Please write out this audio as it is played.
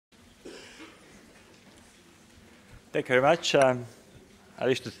Thank you very much. I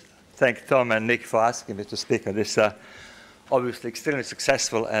wish to thank Tom and Nick for asking me to speak on this obviously extremely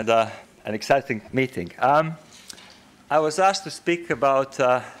successful and an exciting meeting. I was asked to speak about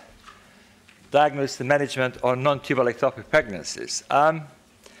diagnosis and management on non-tubal ectopic pregnancies.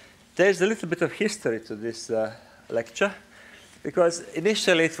 There's a little bit of history to this lecture, because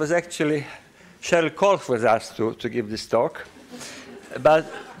initially it was actually Cheryl Kolf was asked to give this talk, but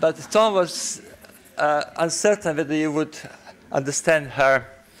Tom was uncertain whether you would understand her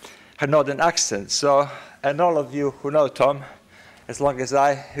northern accent. So, and all of you who know Tom, as long as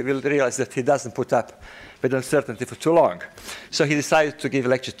I will realize that he doesn't put up with uncertainty for too long. So he decided to give a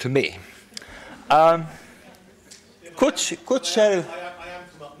lecture to me. Could Cheryl... I am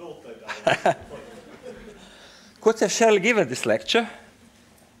from up north, though, Could have Cheryl given this lecture?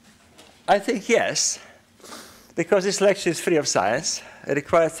 I think yes, because this lecture is free of science. It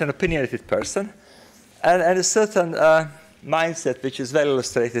requires an opinionated person and a certain mindset, which is well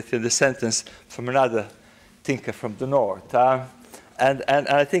illustrated in the sentence from another thinker from the north. And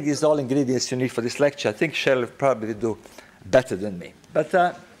I think these are all ingredients you need for this lecture. I think Cheryl probably will do better than me. But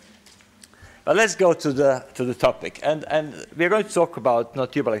let's go to the topic. And we're going to talk about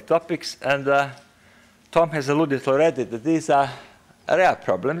non-tubal ectopics. And Tom has alluded already that these are rare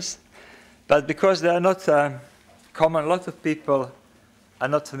problems. But because they are not common, a lot of people are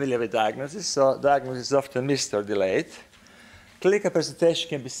not familiar with diagnosis, so diagnosis is often missed or delayed. Clinical presentation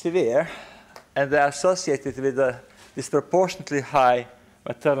can be severe, and they are associated with a disproportionately high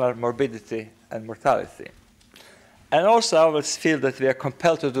maternal morbidity and mortality. And also, I always feel that we are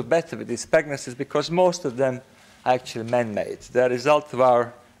compelled to do better with these pregnancies because most of them are actually man-made. They are a result of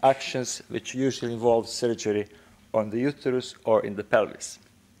our actions, which usually involve surgery on the uterus or in the pelvis.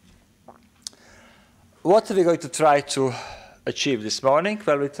 What are we going to try to achieve this morning?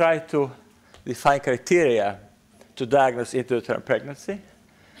 Well, we try to define criteria to diagnose intrauterine pregnancy.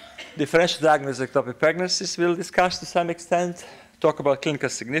 Differential diagnosis of ectopic pregnancies we'll discuss to some extent, talk about clinical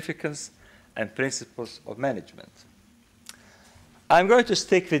significance and principles of management. I'm going to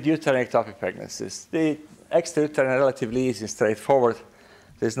stick with uterine ectopic pregnancies. The extrauterine are relatively easy and straightforward.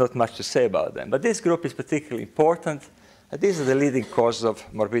 There's not much to say about them. But this group is particularly important. And these are the leading causes of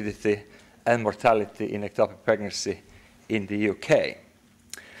morbidity and mortality in ectopic pregnancy in the UK.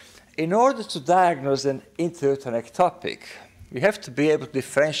 In order to diagnose an intrauterine ectopic, we have to be able to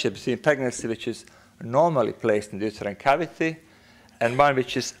differentiate between pregnancy which is normally placed in the uterine cavity and one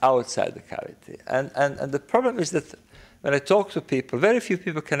which is outside the cavity. And the problem is that when I talk to people, very few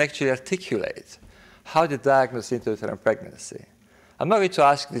people can actually articulate how to diagnose intrauterine pregnancy. I'm not going to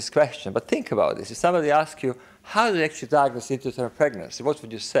ask this question, but think about this. If somebody asks you, how do you actually diagnose intrauterine pregnancy, what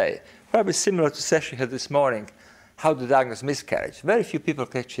would you say? Probably similar to the session we had this morning, how to diagnose miscarriage. Very few people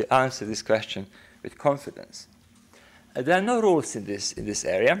can actually answer this question with confidence. And there are no rules in this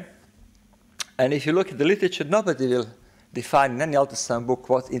area. And if you look at the literature, nobody will define in any ultrasound book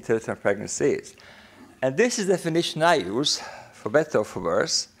what intrauterine pregnancy is. And this is the definition I use, for better or for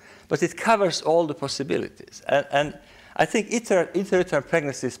worse, but it covers all the possibilities. And I think intrauterine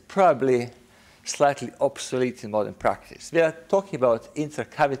pregnancy is probably slightly obsolete in modern practice. We are talking about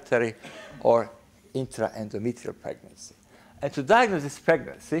intracavitary or intraendometrial pregnancy. And to diagnose this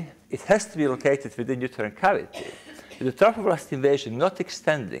pregnancy, it has to be located within uterine cavity, with the trophoblast invasion not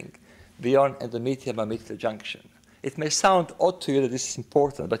extending beyond endometrium-mammalian junction. It may sound odd to you that this is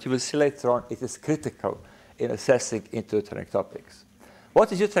important, but you will see later on it is critical in assessing intrauterine ectopics.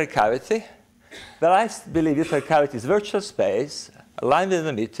 What is uterine cavity? Well, I believe uterine cavity is virtual space aligned with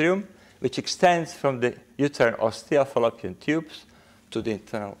endometrium, which extends from the uterine ostia, fallopian tubes, to the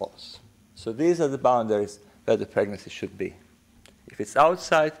internal os. So these are the boundaries where the pregnancy should be. If it's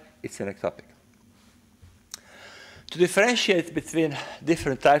outside, it's an ectopic. To differentiate between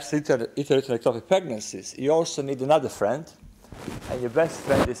different types of intrauterine ectopic pregnancies, you also need another friend, and your best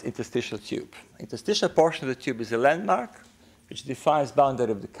friend is interstitial tube. Interstitial portion of the tube is a landmark, which defines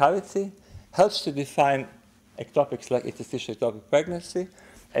boundary of the cavity, helps to define ectopics like interstitial ectopic pregnancy,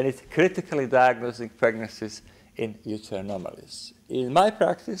 and it's critically diagnosing pregnancies in uterine anomalies. In my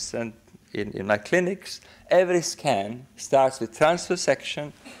practice and in my clinics, every scan starts with transverse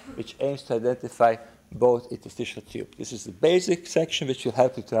section, which aims to identify both interstitial tube. This is the basic section which will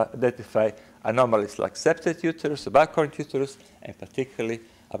help you to identify anomalies like septate uterus, subacute uterus, and particularly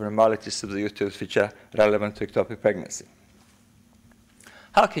abnormalities of the uterus which are relevant to ectopic pregnancy.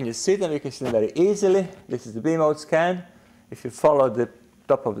 How can you see them? You can see them very easily. This is the B-mode scan. If you follow the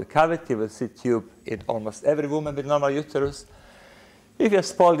top of the cavity, you will see tube in almost every woman with normal uterus. If you're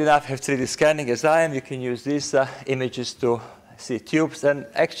spoiled enough, have 3D scanning as I am, you can use these images to see tubes. And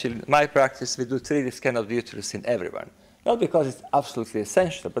actually, in my practice, we do 3D scan of the uterus in everyone. Not because it's absolutely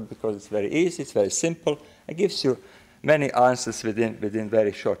essential, but because it's very easy, it's very simple, and gives you many answers within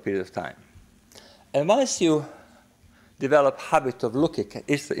very short period of time. And once you develop habit of looking at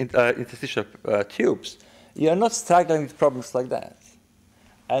interstitial tubes, you are not struggling with problems like that.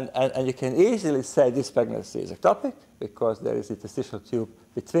 And you can easily say this pregnancy is ectopic because there is interstitial tube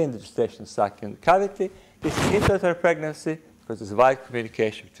between the gestational sac and the cavity. This is intrauterine pregnancy because there's wide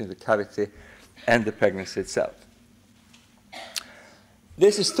communication between the cavity and the pregnancy itself.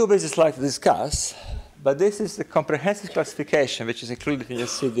 This is too busy slide to discuss, but this is the comprehensive classification which is included in your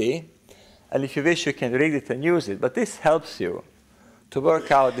CD. And if you wish, you can read it and use it. But this helps you to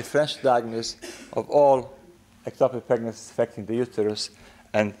work out differential diagnosis of all ectopic pregnancies affecting the uterus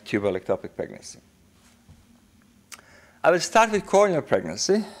and tubal ectopic pregnancy. I will start with corneal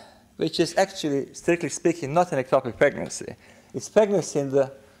pregnancy, which is actually, strictly speaking, not an ectopic pregnancy. It's pregnancy in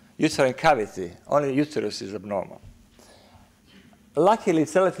the uterine cavity. Only the uterus is abnormal. Luckily,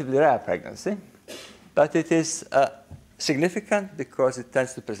 it's a relatively rare pregnancy, but it is significant because it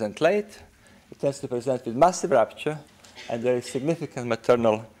tends to present late. It tends to present with massive rupture, and there is significant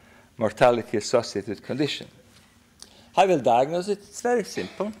maternal mortality associated with the condition. How will diagnose it? It's very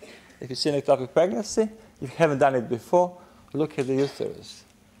simple. If you see an ectopic pregnancy, if you haven't done it before, look at the uterus.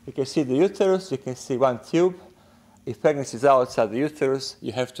 You can see the uterus, you can see one tube. If pregnancy is outside the uterus,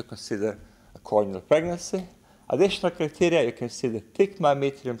 you have to consider a corneal pregnancy. Additional criteria, you can see the thick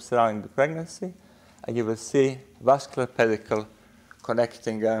myometrium surrounding the pregnancy, and you will see vascular pedicle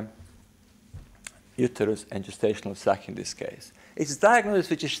connecting uterus and gestational sac in this case. It's a diagnosis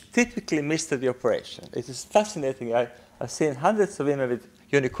which is typically missed at the operation. It is fascinating. I've seen hundreds of women with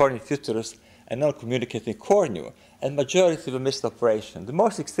unicornuate uterus and non-communicating cornea, and majority will miss the operation. The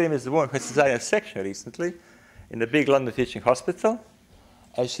most extreme is the woman who had cesarean section recently in a big London teaching hospital.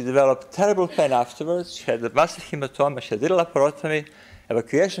 And she developed terrible pain afterwards. She had a massive hematoma. She had little laparotomy,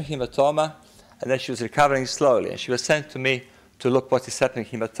 evacuation hematoma, and then she was recovering slowly. And she was sent to me to look what is happening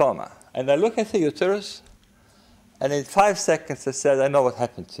in hematoma. And I look at the uterus, and in 5 seconds I said, I know what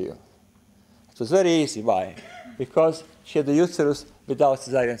happened to you. It was very easy. Why? Because she had the uterus without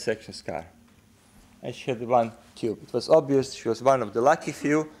cesarean section scar. And she had one tube. It was obvious she was one of the lucky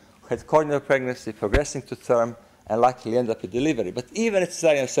few who had corneal pregnancy progressing to term, and luckily end up with delivery. But even at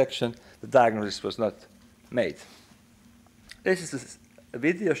cesarean section, the diagnosis was not made. This is a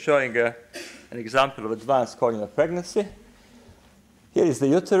video showing an example of advanced corneal pregnancy. Here is the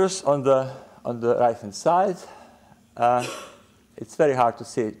uterus on the right-hand side. It's very hard to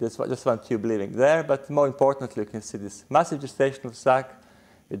see. There's just one tube leaving there, but more importantly, you can see this massive gestational sac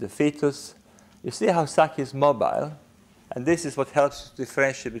with the fetus. You see how sac is mobile, and this is what helps to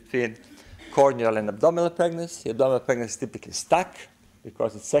differentiate between corneal and abdominal pregnancy. Abdominal pregnancy is typically stuck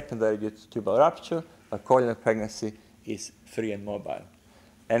because it's secondary due to tubal rupture, but corneal pregnancy is free and mobile.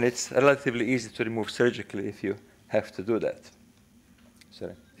 And it's relatively easy to remove surgically if you have to do that.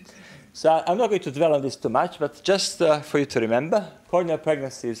 Sorry. So I'm not going to dwell on this too much, but just for you to remember, corneal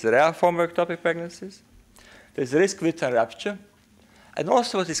pregnancy is a rare form of ectopic pregnancies. There's a risk of uterine rupture. And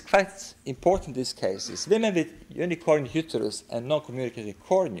also what is quite important in this case is women with unicornuate uterus and non-communicating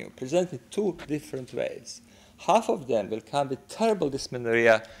cornea present in two different ways. Half of them will come with terrible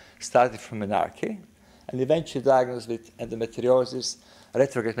dysmenorrhea starting from menarche and eventually diagnosed with endometriosis,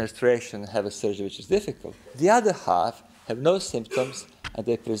 retrograde menstruation, and have a surgery which is difficult. The other half have no symptoms and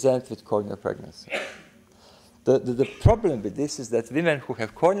they present with corneal pregnancy. The problem with this is that women who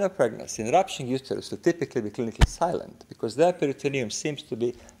have corneal pregnancy and rupturing uterus will typically be clinically silent because their peritoneum seems to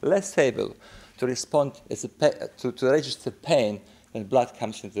be less able to respond to register pain when blood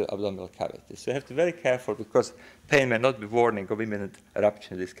comes into the abdominal cavity. So you have to be very careful because pain may not be warning of imminent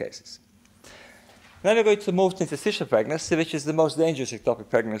rupture in these cases. Now we're going to move to interstitial pregnancy, which is the most dangerous ectopic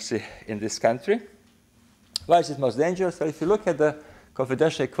pregnancy in this country. Why is it most dangerous? Well, if you look at the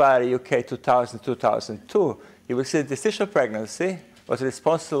Confidential Inquiry UK 2000-2002, you will see that interstitial pregnancy was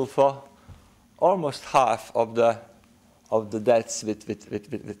responsible for almost half of the deaths with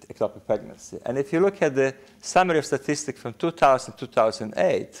ectopic pregnancy. And if you look at the summary of statistics from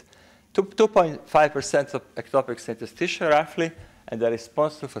 2000-2008, 2.5% of ectopics are interstitial roughly, and they're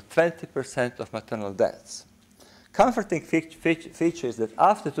responsible for 20% of maternal deaths. Comforting feature is that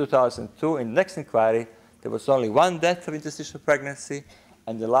after 2002, in the next inquiry, there was only one death of interstitial pregnancy,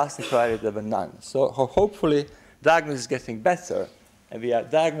 and the last inquiry there were none. So hopefully, diagnosis is getting better, and we are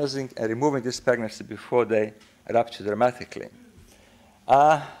diagnosing and removing this pregnancy before they rupture dramatically.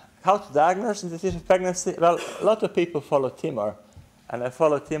 How to diagnose interstitial pregnancy? Well, a lot of people follow Timur, and I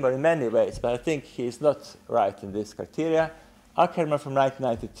follow Timur in many ways, but I think he is not right in this criteria. Ackerman from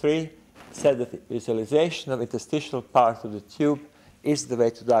 1993 said that the visualization of interstitial part of the tube is the way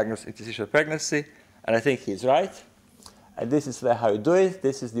to diagnose interstitial pregnancy, and I think he's right. And this is how you do it.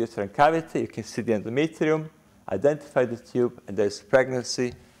 This is the uterine cavity. You can see the endometrium, identify the tube, and there's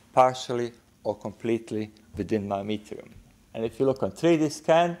pregnancy partially or completely within myometrium. And if you look on 3D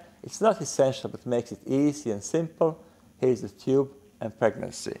scan, it's not essential, but makes it easy and simple. Here's the tube and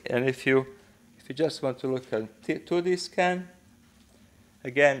pregnancy. And if you just want to look at 2D scan,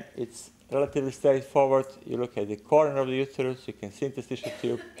 again, it's relatively straightforward. You look at the corner of the uterus, you can see interstitial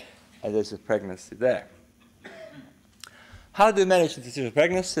tube, and there's a pregnancy there. How do you manage interstitial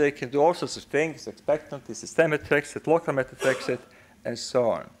pregnancy? You can do all sorts of things: expectancy, systemic methotrexate, local methotrexate, and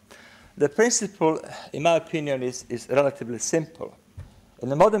so on. The principle, in my opinion, is relatively simple. In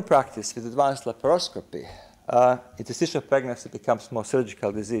the modern practice with advanced laparoscopy, interstitial pregnancy becomes more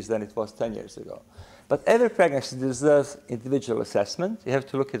surgical disease than it was 10 years ago. But every pregnancy deserves individual assessment. You have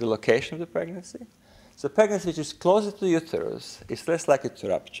to look at the location of the pregnancy. So pregnancy which is closer to the uterus is less likely to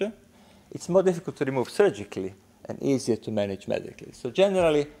rupture. It's more difficult to remove surgically and easier to manage medically. So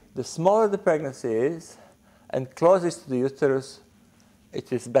generally, the smaller the pregnancy is and closest to the uterus,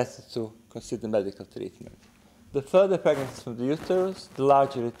 it is better to consider medical treatment. The further pregnancy from the uterus, the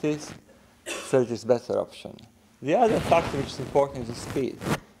larger it is, surgery is a better option. The other factor which is important is the speed.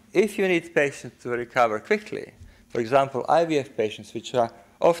 If you need patients to recover quickly, for example, IVF patients which are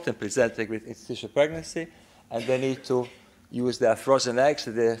often presenting with interstitial pregnancy and they need to use their frozen eggs,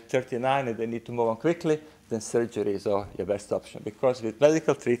 they're 39 and they need to move on quickly, then surgery is your best option. Because with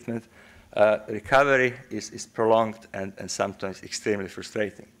medical treatment, recovery is prolonged and sometimes extremely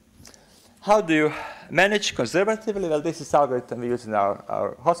frustrating. How do you manage conservatively? Well, this is algorithm we use in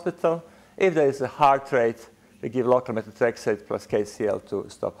our hospital. If there is a heart rate, we give local methotrexate plus KCl to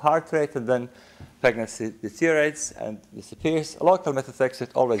stop heart rate, and then pregnancy deteriorates and disappears. Local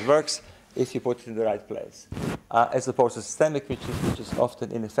methotrexate always works if you put it in the right place, as opposed to systemic, which is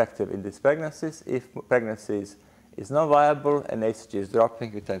often ineffective in these pregnancies. If pregnancy is non-viable and ACG is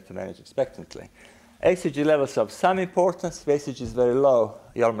dropping, we tend to manage expectantly. ACG levels are of some importance. If ACG is very low,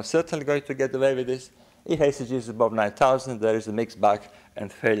 you're almost certainly going to get away with this. If ACG is above 9,000, there is a mixed bag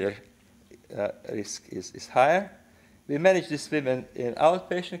and failure risk is higher. We manage these women in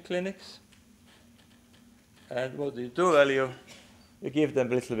outpatient clinics. And what do you do? Well, you give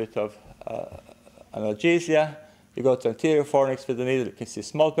them a little bit of analgesia. You go to anterior fornix with the needle. You can see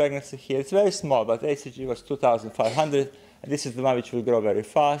small pregnancy here. It's very small, but ACG was 2,500. And this is the one which will grow very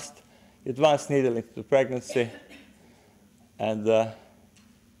fast. You advance needle into the pregnancy, and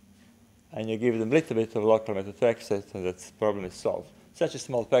you give them a little bit of local methotrexate, and that problem is solved. Such a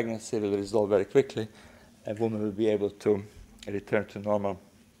small pregnancy will resolve very quickly, and woman will be able to return to normal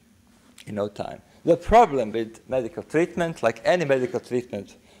in no time. The problem with medical treatment, like any medical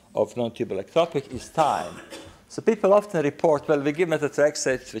treatment of non-tubal ectopic, is time. So people often report, well, we give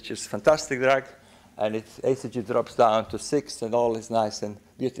methotrexate, which is a fantastic drug, and its ACG drops down to 6, and all is nice and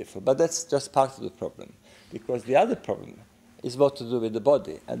beautiful. But that's just part of the problem, because the other problem is what to do with the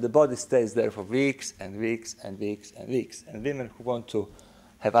body. And the body stays there for weeks and weeks and weeks and weeks. And women who want to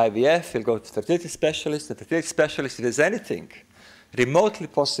have IVF will go to fertility specialists. The fertility specialist, if there's anything remotely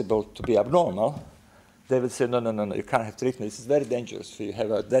possible to be abnormal, they will say, no, you can't have treatment. This is very dangerous. You have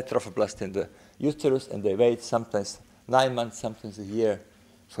a dead trophoblast in the uterus, and they wait sometimes 9 months, sometimes a year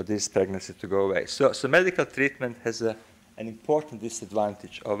for this pregnancy to go away. So medical treatment has an important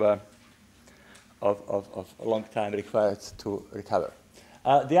disadvantage of a long time required to recover.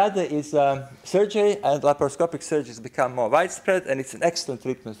 The other is surgery, and laparoscopic surgery has become more widespread, and it's an excellent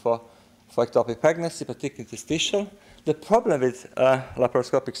treatment for ectopic pregnancy, particularly interstitial. The problem with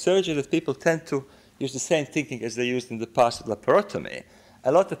laparoscopic surgery is that people tend to use the same thinking as they used in the past with laparotomy.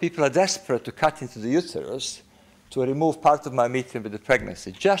 A lot of people are desperate to cut into the uterus to remove part of myometrium with the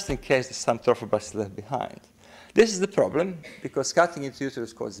pregnancy, just in case there's some trophoblast left behind. This is the problem, because cutting into the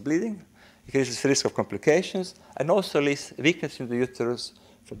uterus causes bleeding, increases the risk of complications, and also leaves weakness in the uterus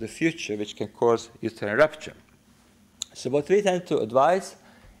for the future, which can cause uterine rupture. So what we tend to advise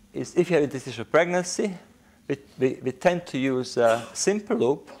is, if you have interstitial pregnancy, we tend to use a simple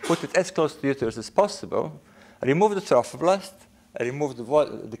loop, put it as close to the uterus as possible, remove the trophoblast,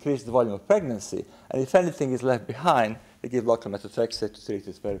 decrease the volume of pregnancy, and if anything is left behind, we give local methotrexate to treat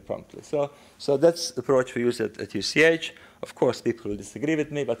it very promptly. So that's the approach we use at UCH. Of course, people will disagree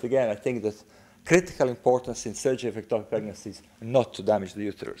with me, but again, I think that critical importance in surgery of ectopic pregnancies not to damage the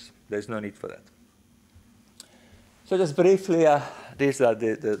uterus. There's no need for that. So just briefly, these are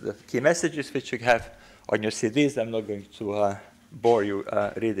the key messages which you have on your CDs. I'm not going to bore you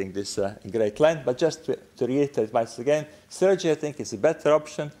reading this in great length, but just to reiterate once again, surgery, I think, is a better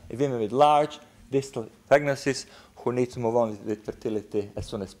option in women with large distal pregnancies who need to move on with fertility as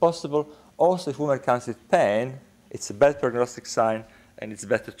soon as possible. Also, if woman comes with pain, it's a bad prognostic sign, and it's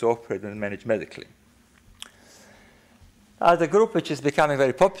better to operate than manage medically. The group which is becoming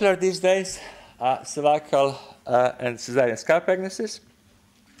very popular these days, cervical and cesarean scar pregnancies.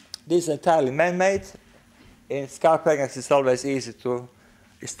 These are entirely man-made. In scar pregnancy, it's always easy to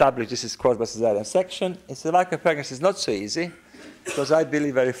establish this is caused by cesarean section. In cervical pregnancy, it's not so easy, because I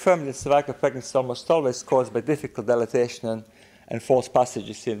believe very firmly that cervical pregnancy is almost always caused by difficult dilatation and false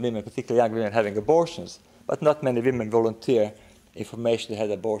passages in women, particularly young women having abortions. But not many women volunteer information they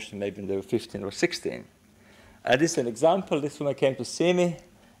had abortion maybe when they were 15 or 16. This is an example. This woman came to see me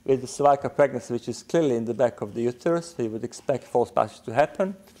with the cervical pregnancy, which is clearly in the back of the uterus. So you would expect false passage to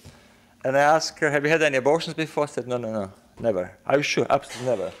happen. And I asked her, have you had any abortions before? She said, no, never. Are you sure? Absolutely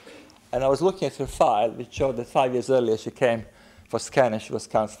never. And I was looking at her file, which showed that 5 years earlier she came for scan and she was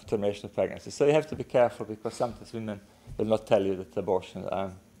counseled for termination of pregnancy. So you have to be careful, because sometimes women will not tell you that abortion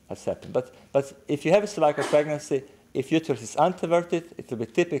has happened. But if you have a cervical pregnancy, if uterus is anteverted, it will be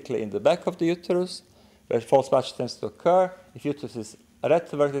typically in the back of the uterus, where false passage tends to occur. If uterus is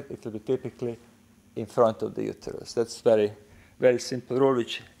retroverted, it will be typically in front of the uterus. That's very, very simple rule,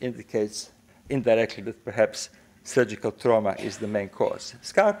 which indicates indirectly that perhaps surgical trauma is the main cause.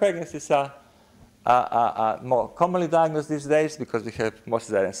 Scar pregnancies are more commonly diagnosed these days because we have more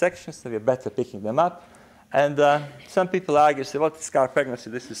cesarean sections, so we're better picking them up. And some people argue, say, what is scar pregnancy?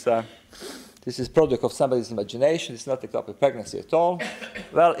 This is product of somebody's imagination. It's not ectopic pregnancy at all.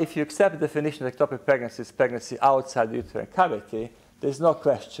 Well, if you accept the definition of ectopic pregnancy as pregnancy outside the uterine cavity, there's no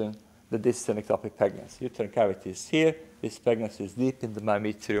question that this is an ectopic pregnancy. Uterine cavity is here. This pregnancy is deep in the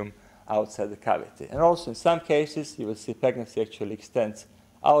myometrium outside the cavity. And also in some cases, you will see pregnancy actually extends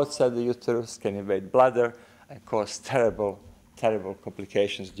outside the uterus, can invade bladder, and cause terrible, terrible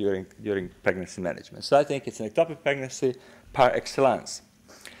complications during pregnancy management. So I think it's an ectopic pregnancy par excellence.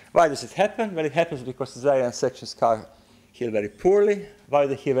 Why does it happen? Well, it happens because cesarean section scar heal very poorly. Why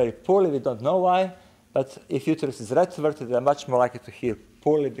they heal very poorly, we don't know why. But if uterus is retroverted, they are much more likely to heal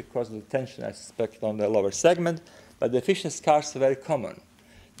poorly because of the tension, I suspect, on the lower segment. But the efficient scars are very common.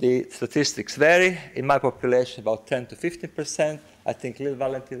 The statistics vary. In my population, about 10 to 15%. I think Lil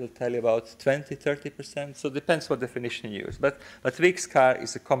Valentin will tell you about 20, 30%. So it depends what definition you use. But weak scar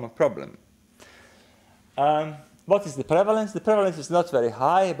is a common problem. What is the prevalence? The prevalence is not very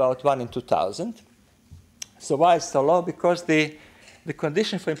high, about 1 in 2,000. So why is it so low? Because the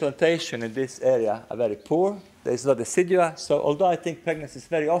conditions for implantation in this area are very poor. There is no decidua. So although I think pregnancies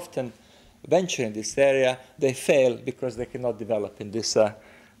very often venture in this area, they fail because they cannot develop in this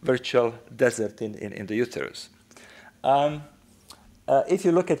virtual desert in the uterus. If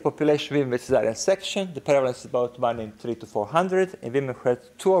you look at population women with cesarean section, the prevalence is about 1 in 300 to 400. In women who had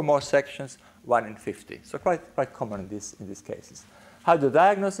 2 or more sections, 1 in 50. So quite common in these cases. How to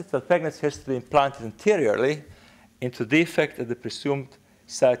diagnose it? Well, pregnancy has to be implanted anteriorly into defect at the presumed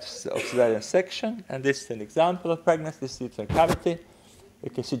site of cesarean section. And this is an example of pregnancy. This is uterine cavity. You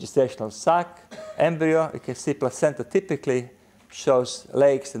can see gestational sac, embryo. You can see placenta typically shows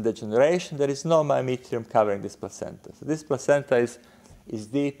leaks and degeneration. There is no myometrium covering this placenta. So this placenta is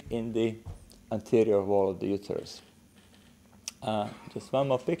deep in the anterior wall of the uterus. Just one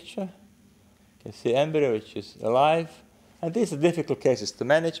more picture. You can see embryo, which is alive. And these are difficult cases to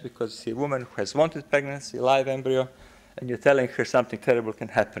manage because you see a woman who has wanted pregnancy, live embryo, and you're telling her something terrible can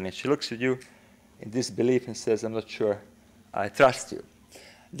happen. And she looks at you in disbelief and says, I'm not sure I trust you.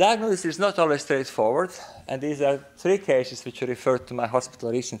 Diagnosis is not always straightforward. And these are 3 cases which I referred to my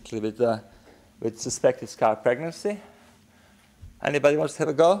hospital recently with suspected scar pregnancy. Anybody wants to have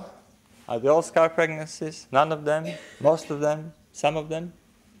a go? Are they all scar pregnancies? None of them? Most of them? Some of them?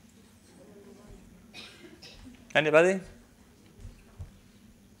 Anybody?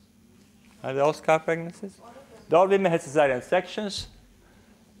 Are they all scar pregnancies? The all women had cesarean sections,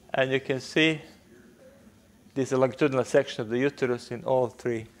 and you can see this is a longitudinal section of the uterus in all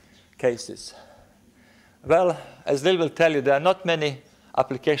 3 cases. Well, as Lil will tell you, there are not many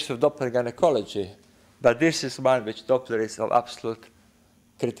applications of Doppler gynecology, but this is one which Doppler is of absolute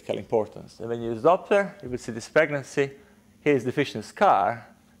critical importance. And when you use Doppler, you will see this pregnancy. Here is deficient scar,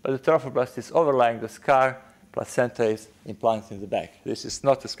 but the trophoblast is overlying the scar. Placenta is implanted in the back. This is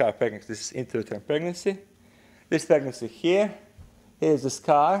not a scar pregnancy. This is intrauterine pregnancy. This pregnancy here is the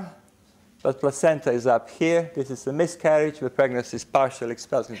scar, but placenta is up here. This is a miscarriage where pregnancy is partially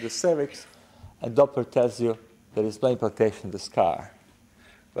expelled into the cervix, and Doppler tells you there is no implantation of the scar.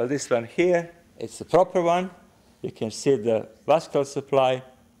 Well, this one here, it's the proper one. you can see the vascular supply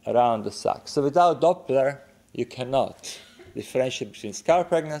around the sac. So without Doppler, you cannot differentiate between scar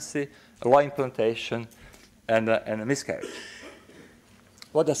pregnancy, a low implantation, and a miscarriage.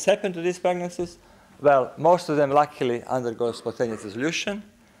 What does happen to these pregnancies? Well, most of them luckily undergo spontaneous dissolution.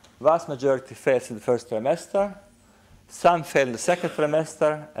 Vast majority fails in the first trimester. Some fail in the second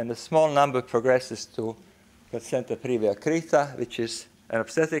trimester, and a small number progresses to placenta previa creta, which is an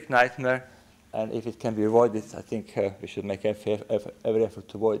obstetric nightmare. And if it can be avoided, I think we should make every effort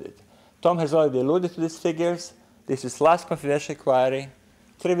to avoid it. Tom has already alluded to these figures. This is last confidential inquiry.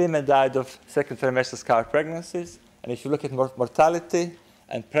 3 women died of second trimester scar pregnancies. And if you look at mortality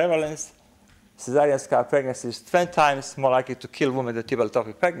and prevalence, cesarean scar pregnancy is 20 times more likely to kill women than tubal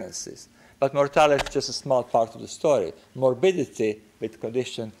ectopic pregnancies. But mortality is just a small part of the story. Morbidity with the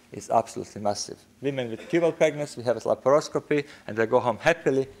condition is absolutely massive. Women with tubal pregnancy, we have a laparoscopy, and they go home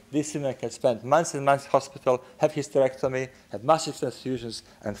happily. These women can spend months and months in hospital, have hysterectomy, have massive transfusions,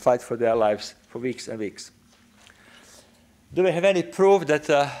 and fight for their lives for weeks and weeks. Do we have any proof that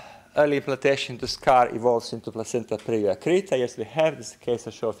early implantation into scar evolves into placenta previa creta? Yes, we have. This is a case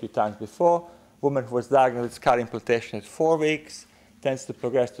I showed a few times before. Woman who was diagnosed with scar implantation at 4 weeks, tends to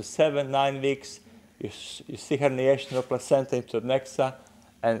progress to 7, 9 weeks. You see herniation of placenta into the nexa,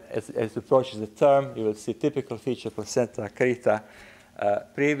 and as it approaches the term, you will see typical feature placenta creta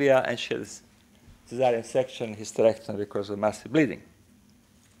previa, and she has cesarean section, hysterectomy because of massive bleeding.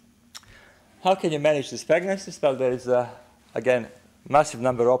 How can you manage these pregnancies? Well, there is, again, massive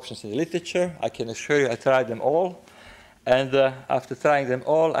number of options in the literature. I can assure you I tried them all. And after trying them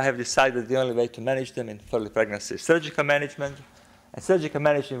all, I have decided the only way to manage them in early pregnancy is surgical management. And surgical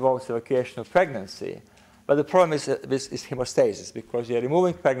management involves evacuation of pregnancy. But the problem is hemostasis, because you're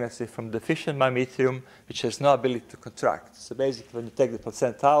removing pregnancy from deficient myometrium, which has no ability to contract. So basically, when you take the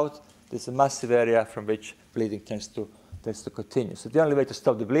placenta out, there's a massive area from which bleeding tends to continue. So the only way to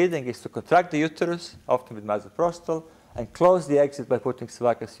stop the bleeding is to contract the uterus, often with misoprostol, and close the exit by putting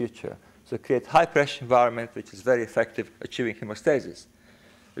cervical suture. So create high-pressure environment, which is very effective achieving hemostasis.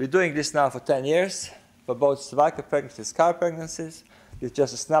 We're doing this now for 10 years. For both cervical pregnancies and scar pregnancies. It's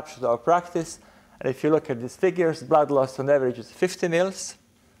just a snapshot of our practice. And if you look at these figures, blood loss on average is 50 mils,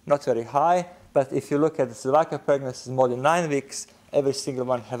 not very high. But if you look at the cervical pregnancies more than 9 weeks, every single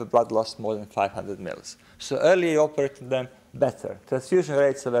one have a blood loss more than 500 mils. So earlier you operate them, better. Transfusion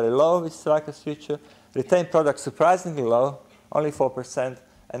rates are very low with cervical suture. Retained product surprisingly low, only 4%.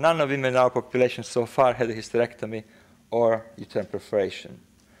 And none of women in our population so far had a hysterectomy or uterine perforation.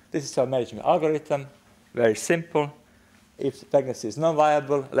 This is our management algorithm. Very simple. If pregnancy is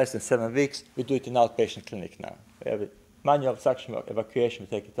non-viable, less than 7 weeks, we do it in outpatient clinic now. We have a manual suction evacuation,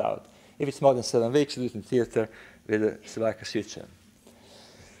 we take it out. If it's more than 7 weeks, we do it in theater with a cervical suture.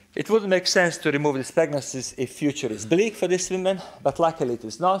 It wouldn't make sense to remove these pregnancies if future is bleak for these women, but luckily it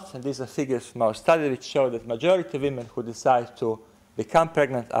is not. And these are figures from our study which show that majority of women who decide to become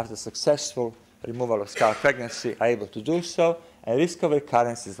pregnant after successful removal of scar pregnancy are able to do so, and risk of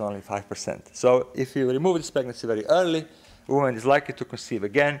recurrence is only 5%. So if you remove this pregnancy very early, a woman is likely to conceive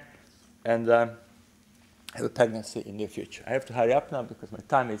again and have a pregnancy in the near future. I have to hurry up now because my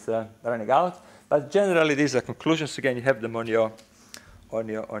time is running out. But generally, these are conclusions. Again, you have them on your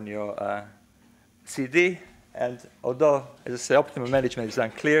CD. And although, as I say, optimal management is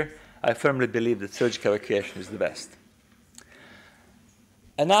unclear, I firmly believe that surgical evacuation is the best.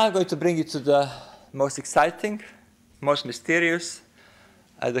 And now I'm going to bring you to the most exciting, most mysterious,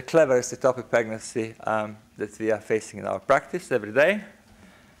 the cleverest ectopic pregnancy that we are facing in our practice every day.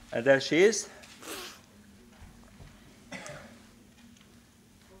 And there she is.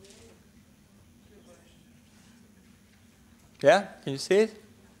 Yeah, can you see it?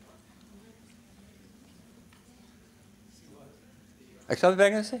 Ectopic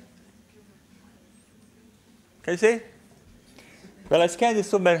pregnancy? Can you see it? Well, I scanned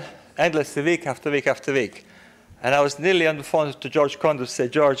this woman endlessly, week after week after week. And I was nearly on the phone to George Condor to say,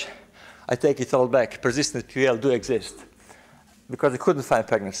 George, I take it all back. Persistent PL do exist. Because I couldn't find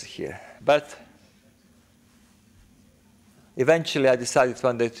pregnancy here. But eventually I decided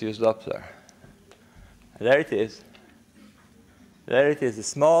one day to use Doppler. And there it is. There it is, a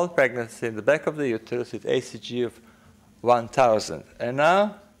small pregnancy in the back of the uterus with ACG of 1,000. And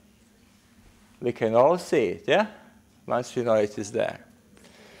now we can all see it, yeah? Once we know it is there.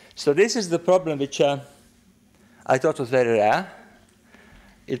 So this is the problem which I thought was very rare.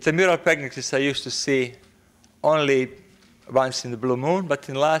 Intramural pregnancies I used to see only once in the blue moon, but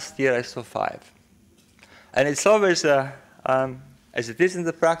in last year I saw 5. And it's always, as it is in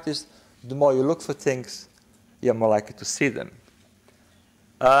the practice, the more you look for things, you're more likely to see them.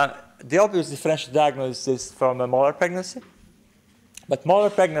 the obvious differential diagnosis is from a molar pregnancy. But molar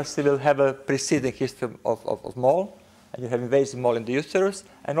pregnancy will have a preceding history of mole, and you have invasive mole in the uterus,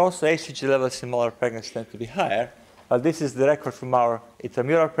 and also HCG levels in molar pregnancy tend to be higher. But this is the record from our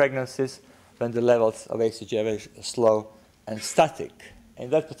intramural pregnancies when the levels of HCG are very slow and static. In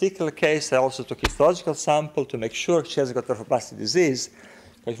that particular case, I also took histological sample to make sure she hasn't got trophoblastic disease.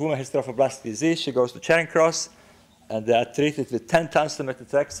 If a woman has trophoblastic disease, she goes to Charing Cross, and they are treated with 10 tons of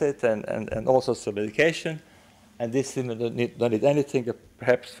methotrexate and all sorts of medication. And this women don't need anything,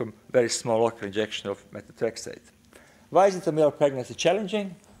 perhaps from very small local injection of methotrexate. Why is intramural pregnancy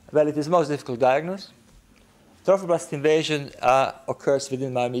challenging? Well, it is most difficult to diagnose. Trophoblast invasion occurs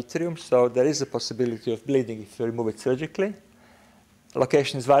within myometrium, so there is a possibility of bleeding if you remove it surgically.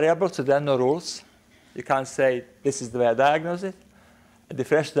 Location is variable, so there are no rules. You can't say, this is the way I diagnose it. A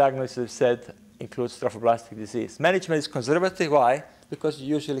differential diagnosis, as I said, includes trophoblastic disease. Management is conservative. Why? Because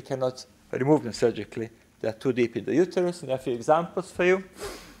you usually cannot remove them surgically. They are too deep in the uterus, and I have a few examples for you.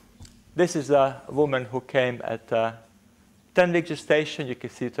 This is a woman who came at 10-week gestation. You can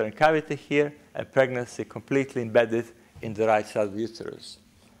see uterine cavity here, and pregnancy completely embedded in the right side of the uterus.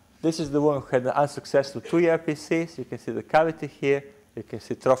 This is the woman who had an unsuccessful 2-year PCs. You can see the cavity here. You can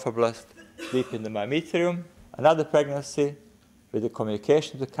see trophoblast deep in the myometrium. Another pregnancy with the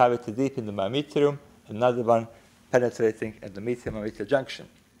communication to the cavity deep in the myometrium. Another one penetrating at the medial-myometrial junction.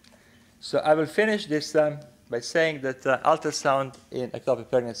 So I will finish this by saying that ultrasound in ectopic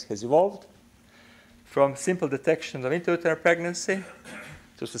pregnancy has evolved from simple detection of intrauterine pregnancy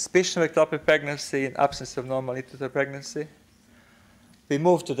to suspicion of ectopic pregnancy in absence of normal intrauterine pregnancy. We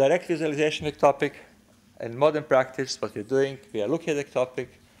moved to direct visualization of ectopic. In modern practice, what we're doing, we are looking at ectopic,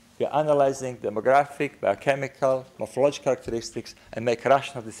 we are analyzing demographic, biochemical, morphological characteristics, and make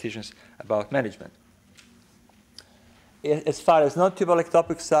rational decisions about management. As far as non-tubal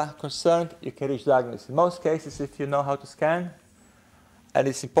ectopics are concerned, you can reach diagnosis in most cases if you know how to scan. And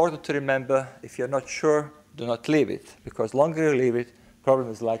it's important to remember, if you're not sure, do not leave it, because the longer you leave it, the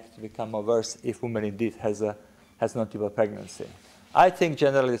problem is likely to become more worse if woman indeed has non-tubal pregnancy. I think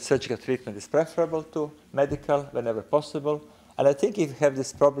generally surgical treatment is preferable to medical whenever possible. And I think if you have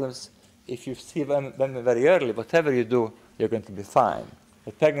these problems, if you see them very early, whatever you do, you're going to be fine.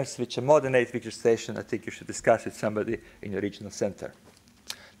 A pregnancy which are more than 8-week gestation, I think you should discuss with somebody in your regional center.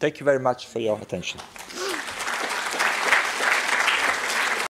 Thank you very much for your attention.